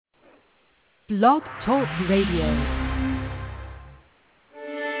Blog Talk Radio.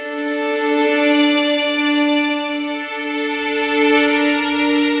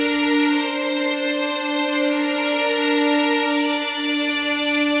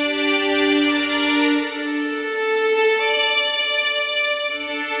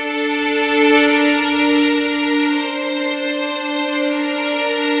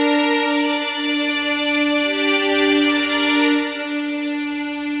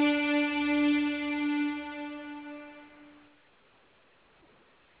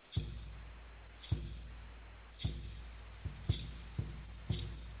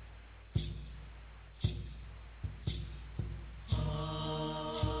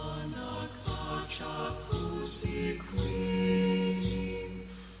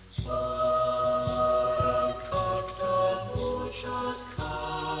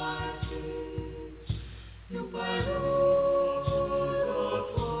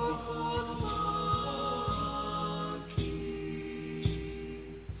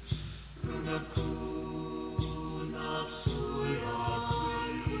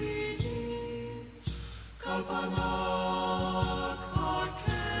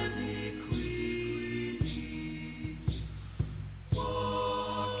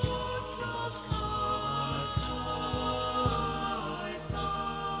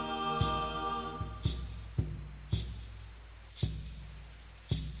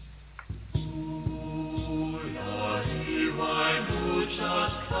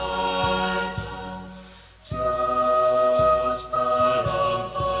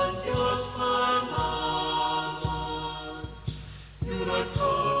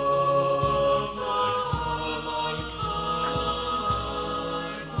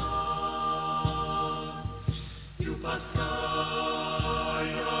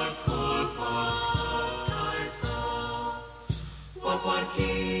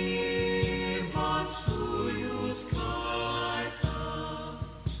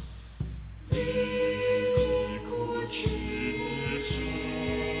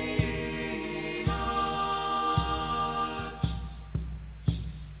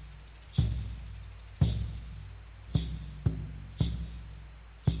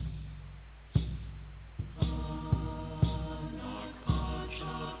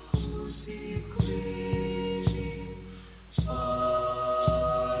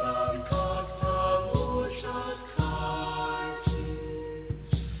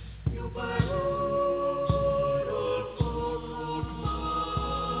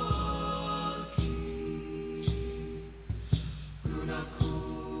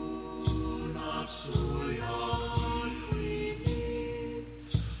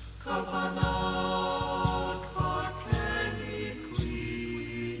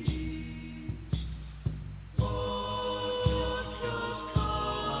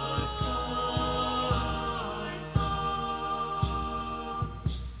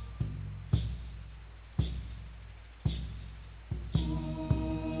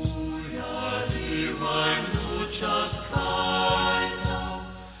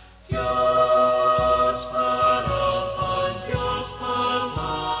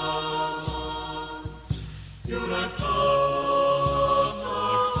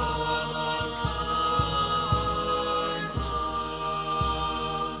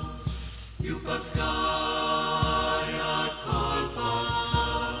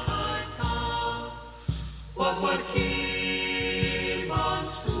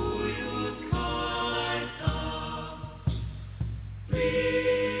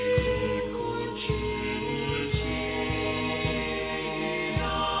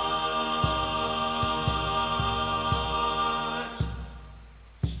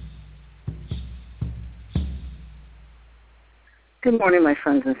 Good morning, my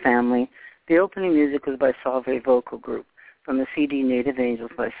friends and family. The opening music was by Salve Vocal Group from the CD Native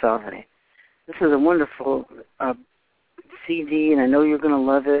Angels by Salve. This is a wonderful CD, and I know you're going to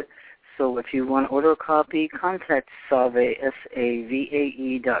love it. So if you want to order a copy, contact Salve,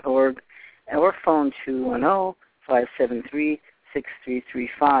 SAVAE.org, or phone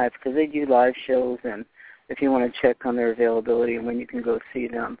 210-573-6335, because they do live shows, and if you want to check on their availability and when you can go see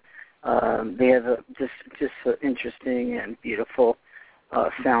them. They have just interesting and beautiful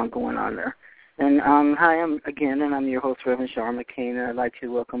sound going on there. And hi, I'm your host, Reverend Sharon McCain, and I'd like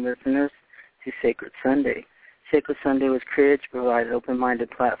to welcome listeners to Sacred Sunday. Sacred Sunday was created to provide an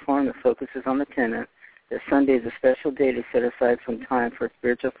open-minded platform that focuses on the tenet that Sunday is a special day to set aside some time for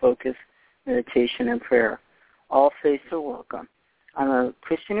spiritual focus, meditation, and prayer. All faiths are welcome. I'm a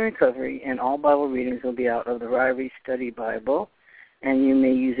Christian in recovery, and all Bible readings will be out of the Ryrie Study Bible, and you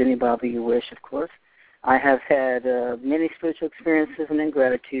may use any Bible you wish, of course. I have had many spiritual experiences and in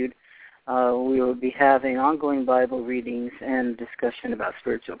gratitude, we will be having ongoing Bible readings and discussion about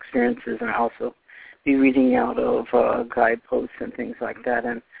spiritual experiences, and I'll also be reading out of guideposts and things like that,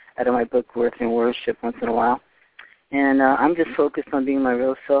 and out of my book, Worth in Worship, once in a while. And I'm just focused on being my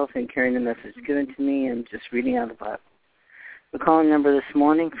real self and carrying the message given to me and just reading out of the Bible. The calling number this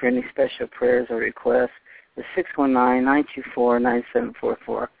morning for any special prayers or requests is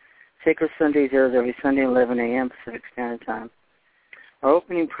 619-924-9744. Sacred Sundays airs every Sunday at 11 a.m. Pacific Standard Time. Our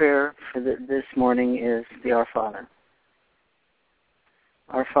opening prayer for this morning is the Our Father.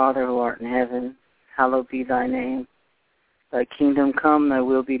 Our Father who art in heaven, hallowed be thy name. Thy kingdom come, thy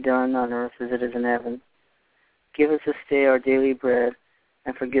will be done on earth as it is in heaven. Give us this day our daily bread,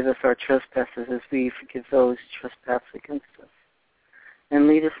 and forgive us our trespasses as we forgive those who trespass against us. And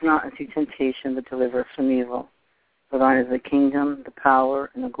lead us not into temptation, but deliver us from evil. For thine is the kingdom, the power,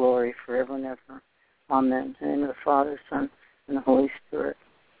 and the glory forever and ever. Amen. In the name of the Father, Son, and the Holy Spirit.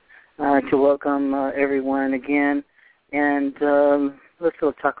 I'd like to welcome everyone again, and let's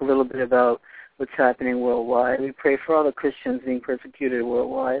talk a little bit about what's happening worldwide. We pray for all the Christians being persecuted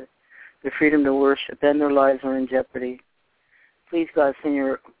worldwide. Their freedom to worship and their lives are in jeopardy. Please, God, send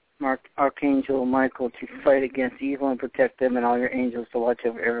your Archangel Michael to fight against evil and protect them, and all your angels to watch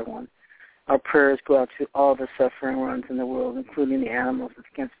over everyone. Our prayers go out to all the suffering ones in the world, including the animals that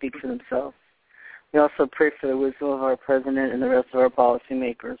can't speak for themselves. We also pray for the wisdom of our president and the rest of our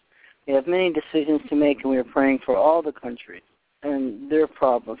policymakers. We have many decisions to make, and we are praying for all the countries and their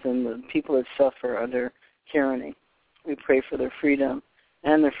problems and the people that suffer under tyranny. We pray for their freedom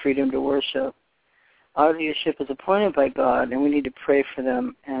and their freedom to worship. Our leadership is appointed by God, and we need to pray for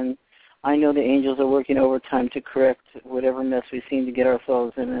them. And I know the angels are working overtime to correct whatever mess we seem to get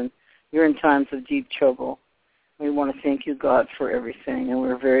ourselves in. And we're in times of deep trouble. We want to thank you, God, for everything, and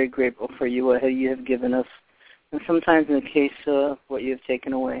we're very grateful for you, what you have given us, and sometimes in the case of what you have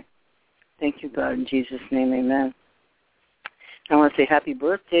taken away. Thank you, God, in Jesus' name, amen. I want to say happy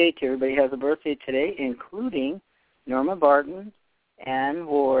birthday to everybody who has a birthday today, including Norma Barton, Ann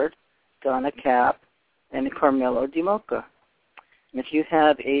Ward, Donna Cap, and Carmelo DiMoca. And if you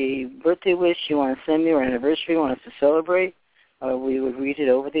have a birthday wish you want to send me or an anniversary you want us to celebrate, we would read it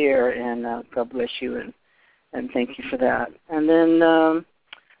over the air, and God bless you, and thank you for that. And then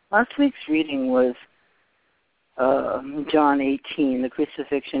last week's reading was John 18, the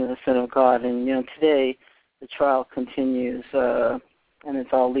crucifixion of the Son of God. And, today the trial continues, and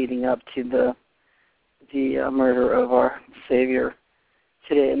it's all leading up to the murder of our Savior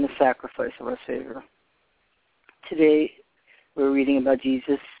today and the sacrifice of our Savior. Today we're reading about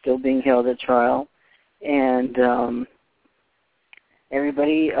Jesus still being held at trial, and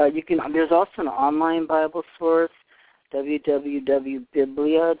everybody, there's also an online Bible source,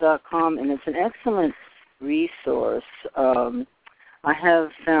 www.biblia.com, and it's an excellent resource. I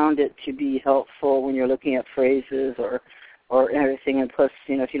have found it to be helpful when you're looking at phrases or everything, and plus,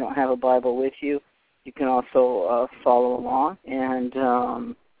 if you don't have a Bible with you, you can also follow along. And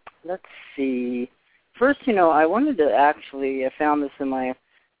let's see. First, I wanted to I found this in my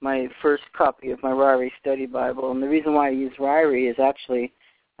first copy of my Ryrie Study Bible, and the reason why I use Ryrie is actually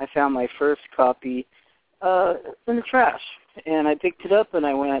I found my first copy in the trash, and I picked it up and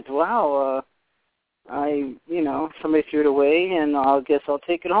I went, wow, somebody threw it away, and I guess I'll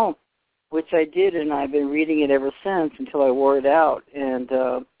take it home, which I did, and I've been reading it ever since until I wore it out. And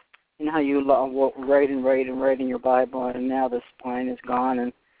how you write in your Bible, and now the spine is gone,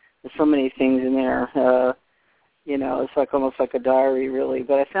 and there's so many things in there. It's almost like a diary, really.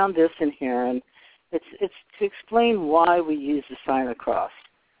 But I found this in here, and it's to explain why we use the sign of the cross.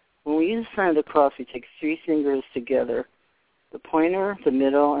 When we use the sign of the cross, we take three fingers together, the pointer, the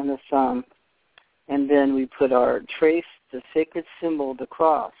middle, and the thumb, and then we put our trace, the sacred symbol of the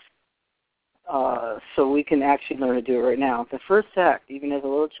cross, so we can actually learn to do it right now. The first act, even as a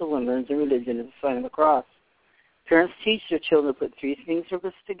little children learns in religion, is the sign of the cross. Parents teach their children to put three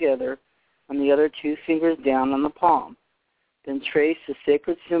fingers together and the other two fingers down on the palm. Then trace the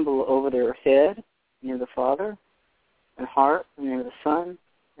sacred symbol over their head, near the Father, and heart, near the Son,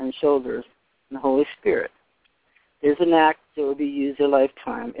 and shoulders, and the Holy Spirit. It is an act that will be used a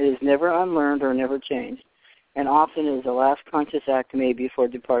lifetime. It is never unlearned or never changed, and often is the last conscious act made before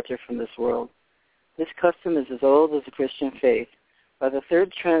departure from this world. This custom is as old as the Christian faith. By the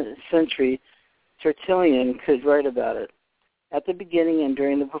 3rd century, Tertullian could write about it. At the beginning and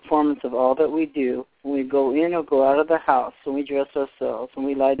during the performance of all that we do, when we go in or go out of the house, when we dress ourselves, when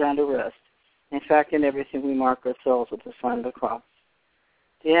we lie down to rest, in fact, in everything we mark ourselves with the sign of the cross.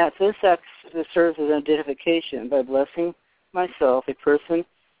 This act serves as an identification. By blessing myself, a person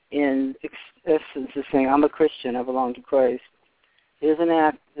in essence is saying, I'm a Christian, I belong to Christ. It is an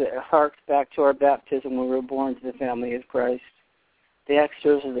act that harks back to our baptism when we were born to the family of Christ. The act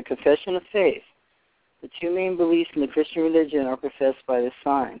serves as a confession of faith. The two main beliefs in the Christian religion are professed by this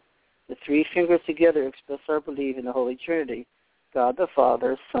sign. The three fingers together express our belief in the Holy Trinity, God the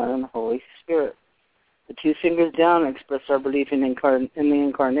Father, Son, and Holy Spirit. The two fingers down express our belief in the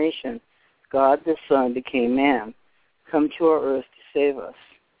Incarnation. God the Son became man, come to our earth to save us.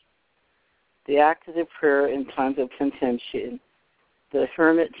 The act is a prayer in times of temptation. The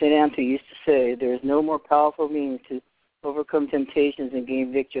hermit St. Anthony used to say, there is no more powerful means to overcome temptations and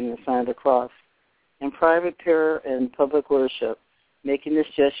gain victory than the sign of the cross. In private prayer and public worship, making this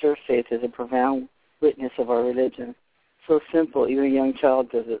gesture of faith is a profound witness of our religion. So simple, even a young child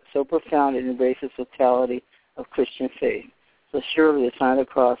does it. So profound, it embraces the totality of Christian faith. So surely the sign of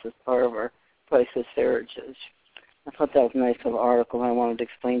the cross is part of our priceless heritage. I thought that was a nice little article, and I wanted to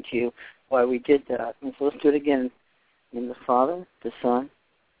explain to you why we did that. And so let's do it again. In the Father, the Son,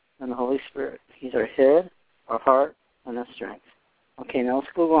 and the Holy Spirit. He's our head, our heart, and our strength. Okay, now let's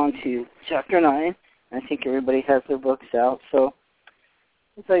go on to chapter 9. I think everybody has their books out. So,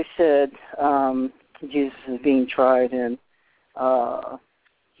 as I said, Jesus is being tried, and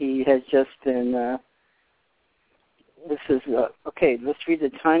he has just been, okay, let's read a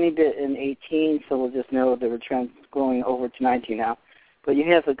tiny bit in 18, so we'll just know that we're going over to 19 now. But you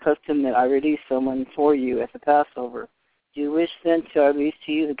have a custom that I release someone for you at the Passover. Do you wish then to release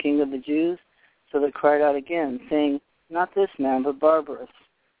to you the King of the Jews? So they cried out again, saying, not this man, but Barabbas.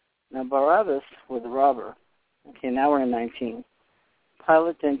 Now Barabbas was a robber. Okay, now we're in 19.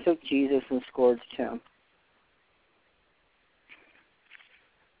 Pilate then took Jesus and scourged him.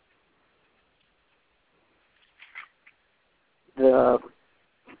 And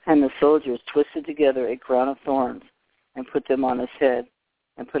the soldiers twisted together a crown of thorns and put them on his head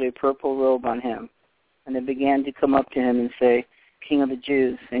and put a purple robe on him. And they began to come up to him and say, King of the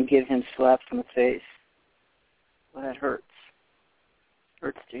Jews, and give him slaps on the face. Well, that hurts.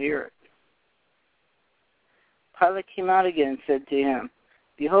 Hurts to hear it. Pilate came out again and said to him,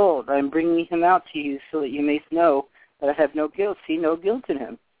 behold, I am bringing him out to you so that you may know that I have no guilt. See no guilt in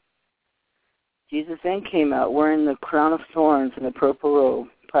him. Jesus then came out wearing the crown of thorns and the purple robe.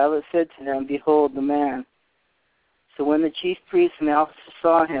 Pilate said to them, behold the man. So when the chief priests and the officers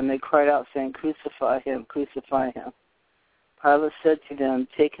saw him, they cried out, saying, crucify him, crucify him. Pilate said to them,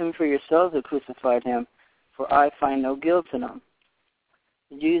 take him for yourselves who crucified him, for I find no guilt in him.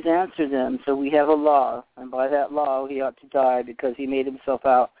 The Jews answered them, so we have a law, and by that law he ought to die, because he made himself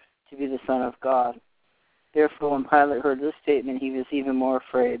out to be the Son of God. Therefore, when Pilate heard this statement, he was even more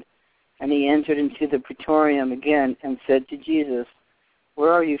afraid. And he entered into the praetorium again and said to Jesus,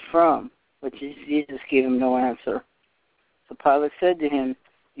 where are you from? But Jesus gave him no answer. So Pilate said to him,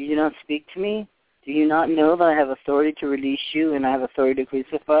 do you not speak to me? Do you not know that I have authority to release you and I have authority to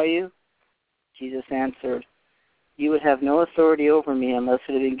crucify you? Jesus answered, you would have no authority over me unless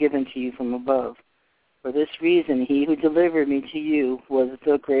it had been given to you from above. For this reason, he who delivered me to you was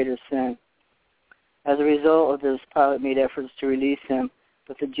the greater sin. As a result of this, Pilate made efforts to release him,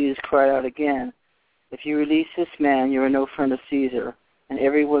 but the Jews cried out again, if you release this man, you are no friend of Caesar, and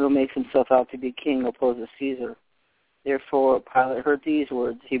everyone who makes himself out to be king opposes Caesar. Therefore, Pilate heard these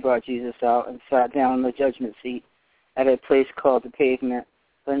words. He brought Jesus out and sat down on the judgment seat at a place called the Pavement,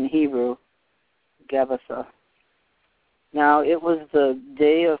 but in Hebrew, Gabbatha. Now, it was the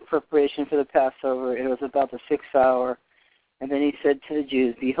day of preparation for the Passover. It was about the 6th hour. And then he said to the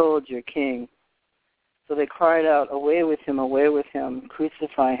Jews, behold your king. So they cried out, away with him,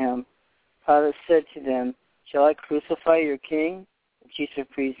 crucify him. Pilate said to them, shall I crucify your king? The chief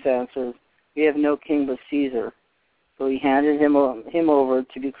of priests answered, we have no king but Caesar. So he handed him over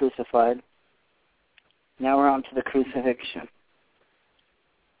to be crucified. Now we're on to the crucifixion.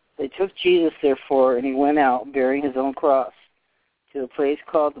 They took Jesus, therefore, and he went out bearing his own cross to a place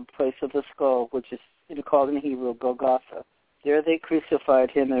called the place of the skull, which is called in Hebrew Golgotha. There they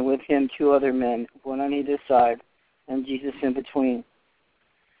crucified him, and with him 2 other men, one on either side, and Jesus in between.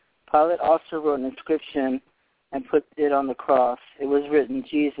 Pilate also wrote an inscription and put it on the cross. It was written,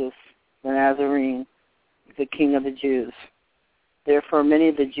 Jesus, the Nazarene, the King of the Jews. Therefore, many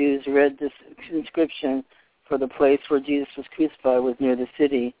of the Jews read this inscription, for the place where Jesus was crucified was near the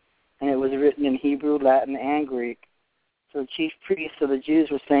city, and it was written in Hebrew, Latin, and Greek. So the chief priests of the Jews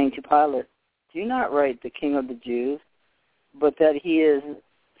were saying to Pilate, do you not write the King of the Jews, but that he has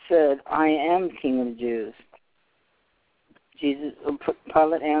said, I am King of the Jews?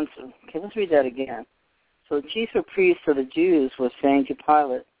 Pilate answered. Okay, let's read that again. So the chief of priests of the Jews was saying to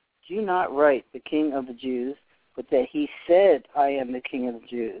Pilate, do you not write the King of the Jews, but that he said, I am the King of the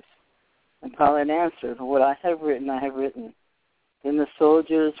Jews? And Pilate answered, what I have written, I have written. Then the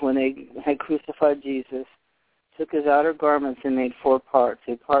soldiers, when they had crucified Jesus, took his outer garments and made 4 parts,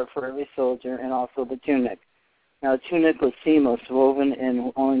 a part for every soldier, and also the tunic. Now the tunic was seamless, woven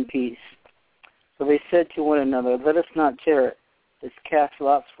in one piece. So they said to one another, let us not tear it. Let's cast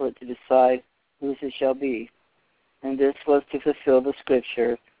lots for it to decide whose it shall be. And this was to fulfill the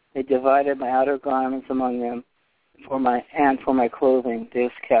scripture. They divided my outer garments among them, for my clothing they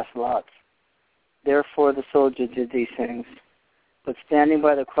cast lots. Therefore the soldiers did these things. But standing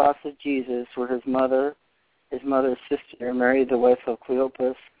by the cross of Jesus were his mother's sister, Mary, the wife of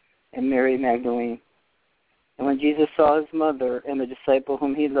Cleopas, and Mary Magdalene. And when Jesus saw his mother and the disciple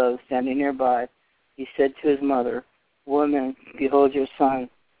whom he loved standing nearby, he said to his mother, Woman, behold your son.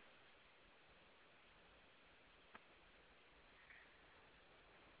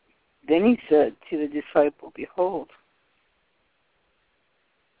 Then he said to the disciple, Behold,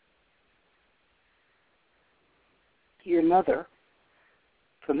 your mother.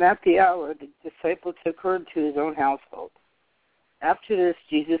 From that the hour, the disciple took her to his own household. After this,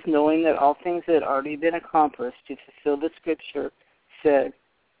 Jesus, knowing that all things had already been accomplished to fulfill the scripture, said,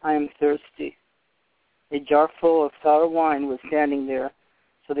 I am thirsty. A jar full of sour wine was standing there,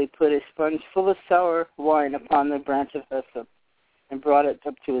 so they put a sponge full of sour wine upon the branch of hyssop and brought it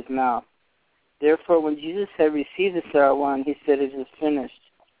up to his mouth. Therefore, when Jesus had received the sour wine, he said, It is finished.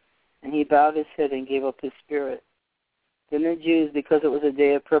 And he bowed his head and gave up his spirit. Then the Jews, because it was a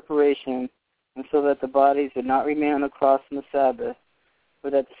day of preparation, and so that the bodies would not remain on the cross on the Sabbath,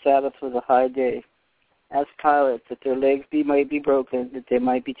 for that the Sabbath was a high day, asked Pilate that their legs might be broken, that they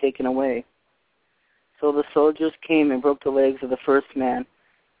might be taken away. So the soldiers came and broke the legs of the first man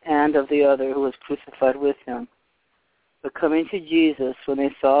and of the other who was crucified with him. But coming to Jesus, when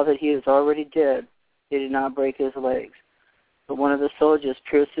they saw that he was already dead, they did not break his legs. But one of the soldiers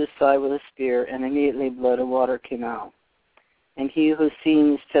pierced his side with a spear, and immediately blood and water came out. And he who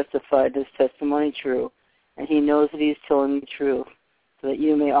seems testified his testimony true, and he knows that he is telling the truth, so that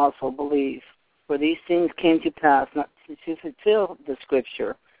you may also believe. For these things came to pass not to fulfill the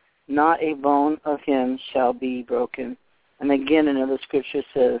scripture, not a bone of him shall be broken. And again another scripture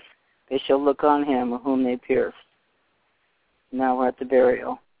says, they shall look on him whom they pierced. Now we're at the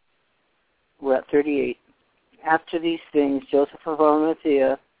burial. We're at 38. After these things, Joseph of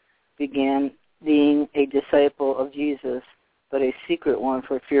Arimathea began being a disciple of Jesus, but a secret one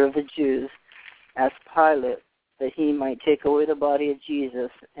for fear of the Jews, asked Pilate that he might take away the body of Jesus,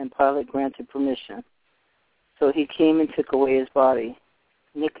 and Pilate granted permission. So he came and took away his body.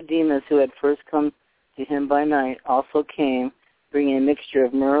 Nicodemus, who had first come to him by night, also came, bringing a mixture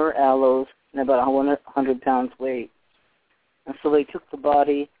of myrrh, aloes, and about 100 pounds weight. And so they took the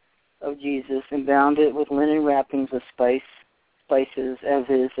body of Jesus and bound it with linen wrappings of spices, as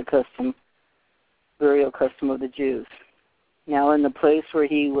is the burial custom of the Jews. Now in the place where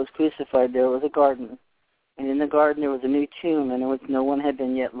he was crucified there was a garden, and in the garden there was a new tomb in which no one had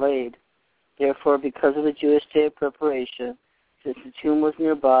been yet laid. Therefore, because of the Jewish day of preparation, since the tomb was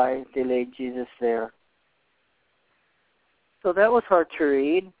nearby, they laid Jesus there. So that was hard to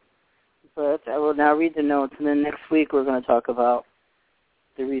read, but I will now read the notes, and then next week we're going to talk about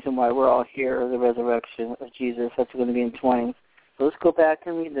the reason why we're all here, the resurrection of Jesus. That's going to be in 20. So let's go back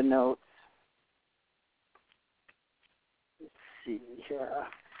and read the notes. Let's see here.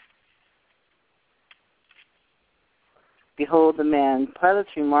 Behold the man. Pilate's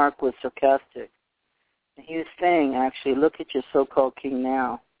remark was sarcastic. He was saying, actually, look at your so-called king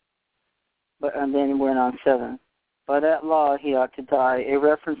now. And then we're on 7. By that law, he ought to die. A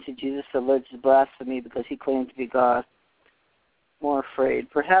reference to Jesus' alleged blasphemy because he claimed to be God. More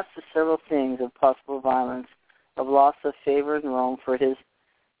afraid. Perhaps the several things of possible violence, of loss of favor in Rome for his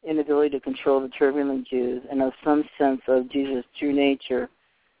inability to control the turbulent Jews, and of some sense of Jesus' true nature,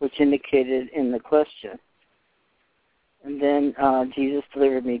 which indicated in the question. And then Jesus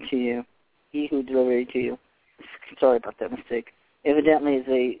delivered me to you. He who delivered to you. Sorry about that mistake. Evidently is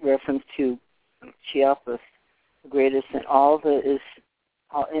a reference to Cleopas, the greatest sin. All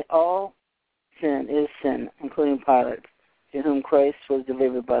sin is sin, including Pilate, to whom Christ was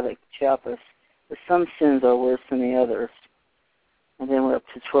delivered by the Cleopas. But some sins are worse than the others. And then we're up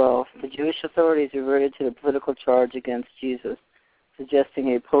to 12. The Jewish authorities reverted to the political charge against Jesus,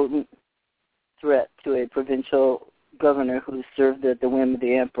 suggesting a potent threat to a provincial governor who served at the whim of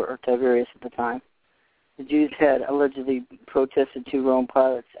the emperor, Tiberius at the time. The Jews had allegedly protested to Rome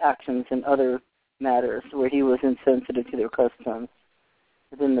Pilate's actions in other matters where he was insensitive to their customs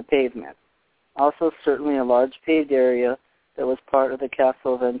within the pavement. Also, certainly a large paved area that was part of the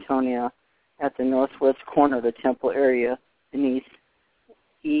castle of Antonia at the northwest corner of the temple area beneath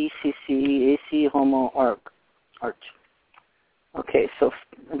ECC Homo Arch. Okay, so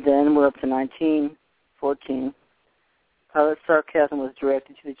then we're up to 1914. Pilate's sarcasm was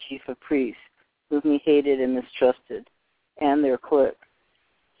directed to the chief of priests, whom he hated and mistrusted, and their clique.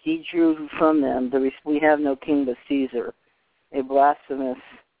 He drew from them we have no king but Caesar, a blasphemous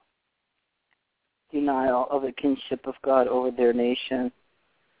denial of the kingship of God over their nation.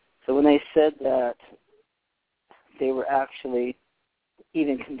 So when they said that, they were actually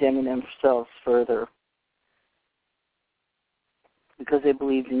even condemning themselves further, because they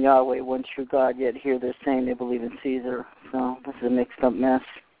believed in Yahweh, one true God, yet here they're saying they believe in Caesar. So this is a mixed up mess.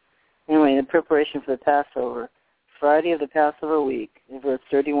 Anyway, in preparation for the Passover, Friday of the Passover week, in verse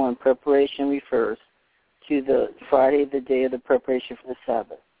 31, preparation refers to the Friday, the day of the preparation for the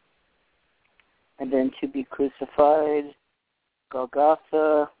Sabbath. And then to be crucified,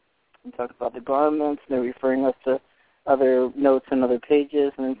 Golgotha, we talk about the garments, and they're referring us to other notes and other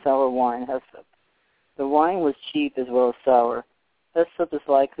pages, and then sour wine, hyssop. The wine was cheap as well as sour. Hyssop is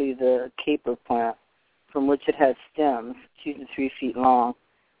likely the caper plant, from which it had stems 2 to 3 feet long.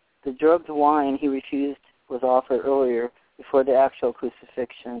 The drugged wine he refused was offered earlier before the actual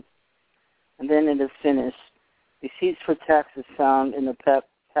crucifixion. And then it is finished. Receipts for taxes found in the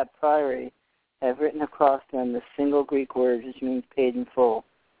papyri have written across them the single Greek word which means paid in full.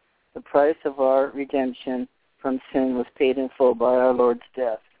 The price of our redemption from sin was paid in full by our Lord's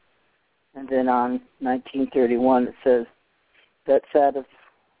death. And then on 1931 it says, that Sabbath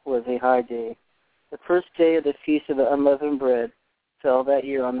was a high day. The first day of the Feast of the Unleavened Bread fell that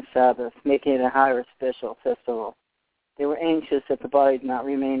year on the Sabbath, making it a higher special festival. They were anxious that the body did not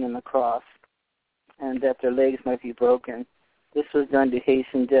remain in the cross and that their legs might be broken. This was done to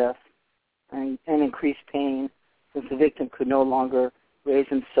hasten death and increase pain, since the victim could no longer raise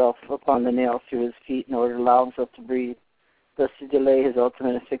himself upon the nail through his feet in order to allow himself to breathe, thus to delay his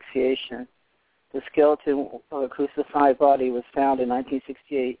ultimate asphyxiation. The skeleton of a crucified body was found in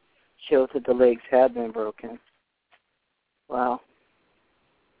 1968, shows that the legs had been broken. Wow.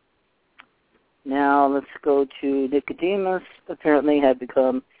 Now let's go to Nicodemus. Apparently had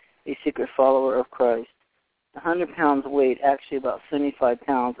become a secret follower of Christ. 100 pounds weight, actually about 75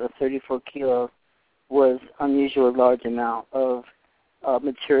 pounds or 34 kilos, was unusually large amount of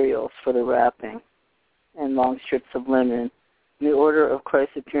materials for the wrapping and long strips of linen. In the order of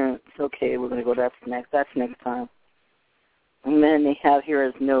Christ's appearance, okay, we're going to go that's next time. And then they have here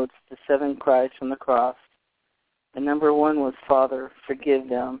as notes the 7 cries from the cross. The number 1 was, Father, forgive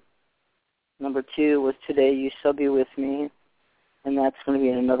them. Number 2 was, today you shall be with me. And that's going to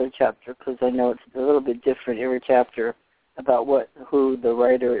be in another chapter, because I know it's a little bit different every chapter about who the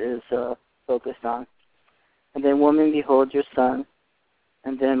writer is focused on. And then, woman, behold your son.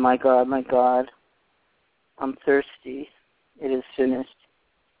 And then, my God, I'm thirsty. It is finished.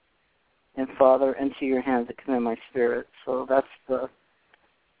 And Father, into your hands I commend my spirit. So that's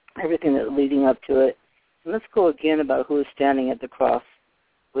everything that's leading up to it. And let's go again about who is standing at the cross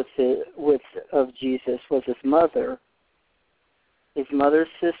of Jesus. Was his mother's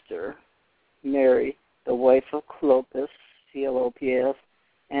sister, Mary, the wife of Clopas, C-L-O-P-S,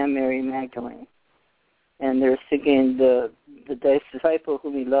 and Mary Magdalene. And they're thinking the disciple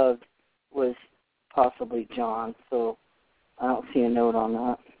whom he loved was possibly John. So I don't see a note on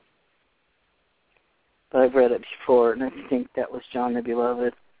that. But I've read it before, and I think that was John the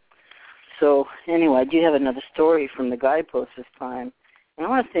Beloved. So anyway, I do have another story from the guidepost this time. And I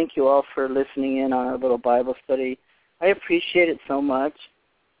want to thank you all for listening in on our little Bible study. I appreciate it so much.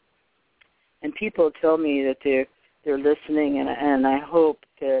 And people tell me that they're listening, and I hope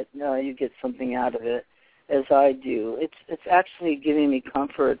that you get something out of it, as I do. It's actually giving me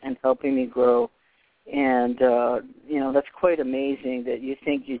comfort and helping me grow. And, that's quite amazing that you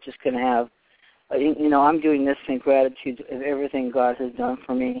think you're just going to have, I'm doing this in gratitude of everything God has done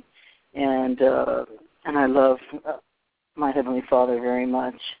for me. And I love my Heavenly Father very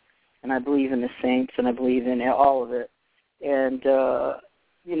much. And I believe in the saints, and I believe in all of it. And,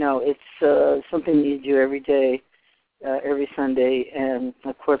 it's something you do every day, every Sunday. And,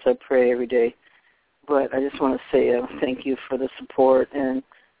 of course, I pray every day. But I just want to say thank you for the support and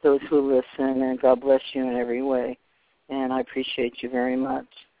those who listen, and God bless you in every way. And I appreciate you very much.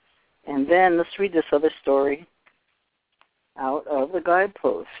 And then let's read this other story out of the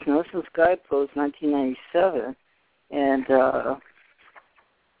guidepost. Now, this is Guidepost 1997. And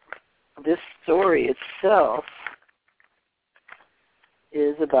this story itself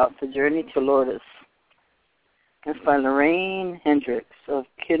is about the journey to Lourdes. It's by Lorraine Hendricks of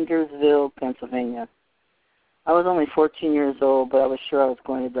Kindersville, Pennsylvania. I was only 14 years old, but I was sure I was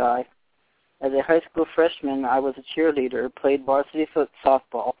going to die. As a high school freshman, I was a cheerleader, played varsity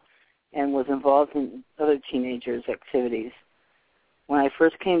softball, and was involved in other teenagers' activities. When I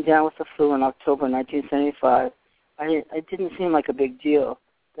first came down with the flu in October 1975, it didn't seem like a big deal.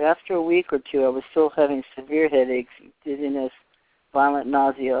 But after a week or two, I was still having severe headaches, dizziness, violent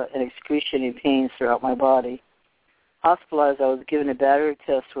nausea, and excruciating pains throughout my body. Hospitalized, I was given a battery of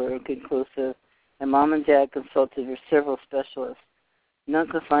tests were inconclusive, and Mom and Dad consulted with several specialists. None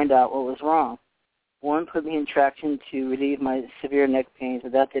could find out what was wrong. One put me in traction to relieve my severe neck pains,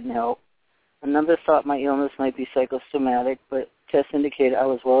 but that didn't help. Another thought my illness might be psychosomatic, but tests indicated I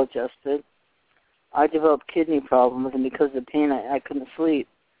was well adjusted. I developed kidney problems, and because of the pain, I couldn't sleep.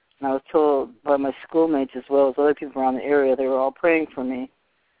 And I was told by my schoolmates as well as other people around the area, they were all praying for me.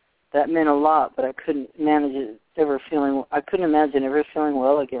 That meant a lot, but I couldn't imagine ever feeling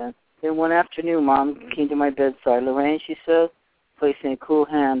well again. Then one afternoon, Mom came to my bedside. "Lorraine," she said, placing a cool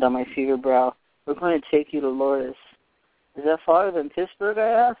hand on my fevered brow, "we're going to take you to Lourdes." "Is that farther than Pittsburgh?" I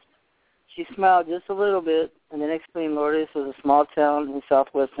asked. She smiled just a little bit and then explained Lourdes was a small town in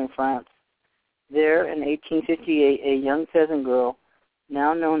southwestern France. There, in 1858, a young peasant girl,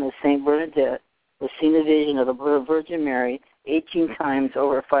 now known as Saint Bernadette, was seen a vision of the Virgin Mary 18 times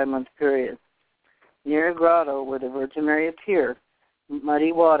over a 5-month period. Near a grotto where the Virgin Mary appeared,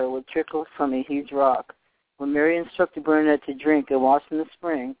 muddy water would trickle from a huge rock. When Mary instructed Bernadette to drink and wash in the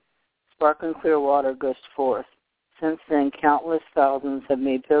spring, sparkling clear water gushed forth. Since then, countless thousands have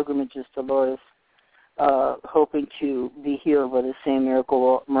made pilgrimages to Lourdes, hoping to be healed by the same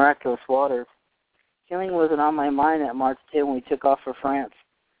miraculous waters. Healing wasn't on my mind that March day when we took off for France.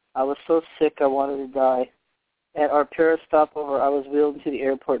 I was so sick I wanted to die. At our Paris stopover, I was wheeled into the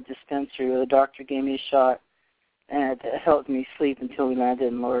airport dispensary where the doctor gave me a shot, and it helped me sleep until we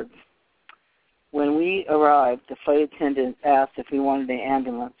landed in Lourdes. When we arrived, the flight attendant asked if we wanted an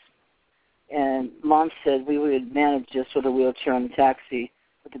ambulance. And Mom said we would manage just with a wheelchair in the taxi,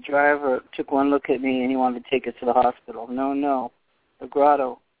 but the driver took one look at me and he wanted to take us to the hospital. No, the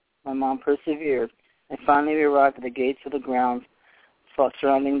grotto. My mom persevered, and finally we arrived at the gates of the grounds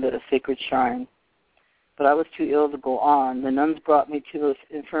surrounding the sacred shrine. But I was too ill to go on. The nuns brought me to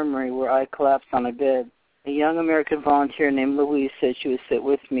the infirmary where I collapsed on a bed. A young American volunteer named Louise said she would sit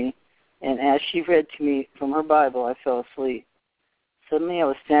with me, and as she read to me from her Bible, I fell asleep. Suddenly I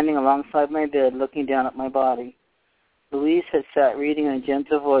was standing alongside my bed looking down at my body. Louise had sat reading in a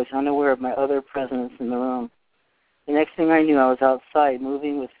gentle voice, unaware of my utter presence in the room. The next thing I knew, I was outside,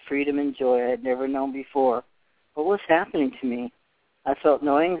 moving with freedom and joy I had never known before. What was happening to me? I felt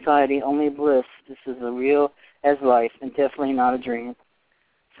no anxiety, only bliss. This is as real as life, and definitely not a dream.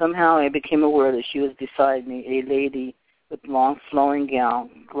 Somehow I became aware that she was beside me, a lady with long flowing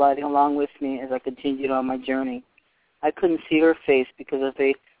gown, gliding along with me as I continued on my journey. I couldn't see her face because of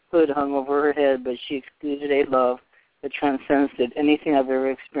a hood hung over her head, but she exuded a love that transcended anything I've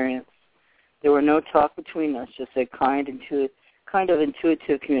ever experienced. There were no talk between us, just a kind of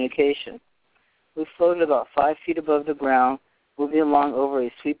intuitive communication. We floated about 5 feet above the ground, moving along over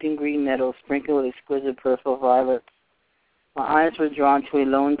a sweeping green meadow sprinkled with exquisite purple violets. My eyes were drawn to a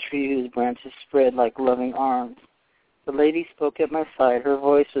lone tree whose branches spread like loving arms. The lady spoke at my side. Her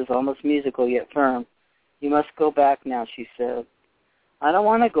voice was almost musical yet firm. "You must go back now," she said. "I don't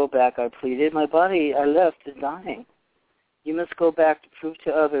want to go back," I pleaded. "My body I left is dying." "You must go back to prove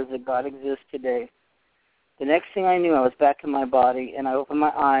to others that God exists today." The next thing I knew, I was back in my body, and I opened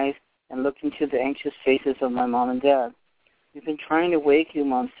my eyes and looked into the anxious faces of my mom and dad. "We've been trying to wake you,"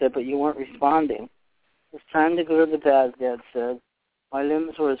 Mom said, "but you weren't responding." "It's time to go to the baths," Dad said. My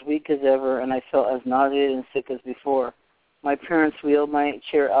limbs were as weak as ever, and I felt as nauseated and sick as before. My parents wheeled my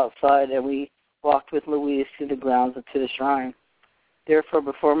chair outside, and we walked with Louise through the grounds to the shrine. Therefore,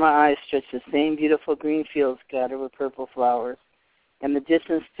 before my eyes stretched the same beautiful green fields scattered with purple flowers. In the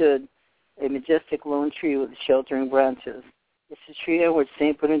distance stood a majestic lone tree with sheltering branches. "It's the tree on which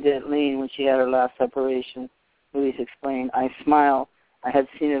St. Bernadette leaned when she had her last separation," Louise explained. I smiled. I had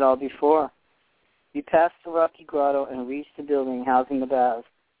seen it all before. We passed the rocky grotto and reached the building housing the baths.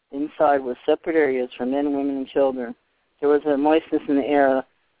 Inside were separate areas for men, women, and children. There was a moistness in the air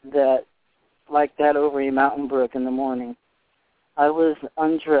like that over a mountain brook in the morning. I was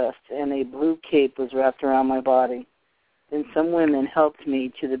undressed, and a blue cape was wrapped around my body. Then some women helped me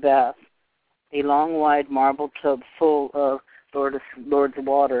to the bath, a long, wide marble tub full of Lord's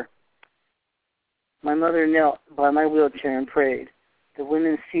water. My mother knelt by my wheelchair and prayed. The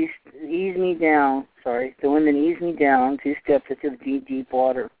women eased me down 2 steps into the deep, deep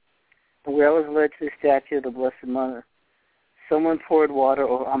water, where I was led to the statue of the Blessed Mother. Someone poured water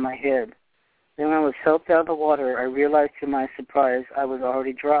on my head. Then when I was helped out of the water, I realized to my surprise I was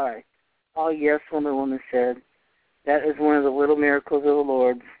already dry. "Oh, yes," one of the women said. "That is one of the little miracles of the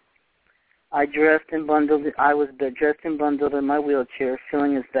Lord." I was dressed and bundled in my wheelchair,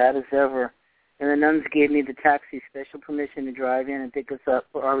 feeling as bad as ever. And the nuns gave me the taxi special permission to drive in and pick us up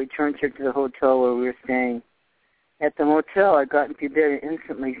for our return trip to the hotel where we were staying. At the motel, I got into bed and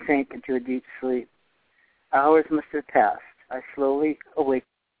instantly sank into a deep sleep. Hours must have passed. I slowly awakened.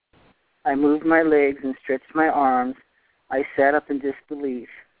 I moved my legs and stretched my arms. I sat up in disbelief.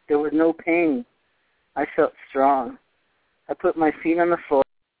 There was no pain. I felt strong. I put my feet on the floor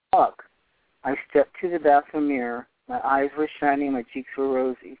and walked. I stepped to the bathroom mirror. My eyes were shining. My cheeks were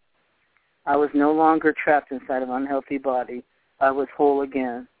rosy. I was no longer trapped inside an unhealthy body. I was whole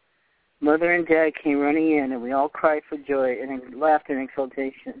again. Mother and Dad came running in, and we all cried for joy and laughed in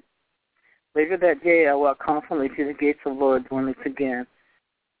exultation. Later that day, I walked confidently through the gates of the Lord once again.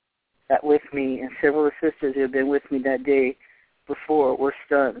 That with me and several of the sisters who had been with me that day before were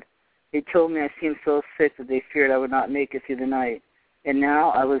stunned. They told me I seemed so sick that they feared I would not make it through the night. And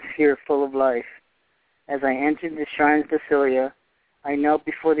now I was here full of life. As I entered the shrine basilia, I knelt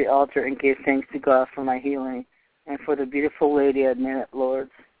before the altar and gave thanks to God for my healing and for the beautiful lady I'd met at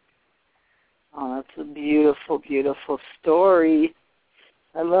Lourdes. Oh, that's a beautiful, beautiful story.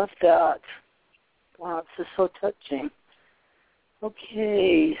 I love that. Wow, it's just so touching.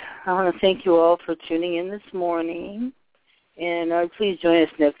 Okay, I want to thank you all for tuning in this morning. And please join us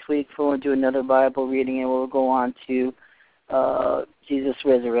next week for we'll do another Bible reading, and we'll go on to Jesus'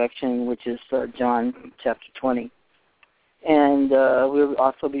 resurrection, which is John chapter 20. And we'll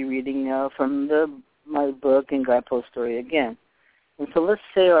also be reading from my book and guidepost story again. And so let's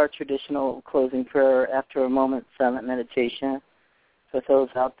say our traditional closing prayer after a moment's silent meditation for those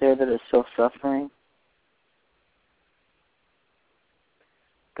out there that are still suffering.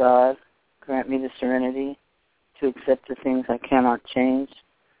 God, grant me the serenity to accept the things I cannot change,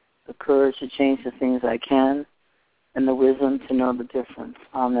 the courage to change the things I can, and the wisdom to know the difference.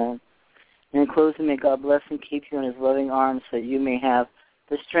 Amen. And in closing, may God bless and keep you in his loving arms so that you may have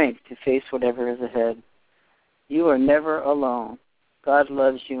the strength to face whatever is ahead. You are never alone. God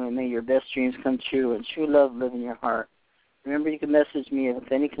loves you, and may your best dreams come true and true love live in your heart. Remember, you can message me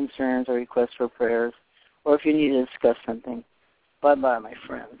with any concerns or requests for prayers, or if you need to discuss something. Bye-bye, my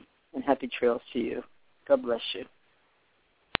friends, and happy trails to you. God bless you.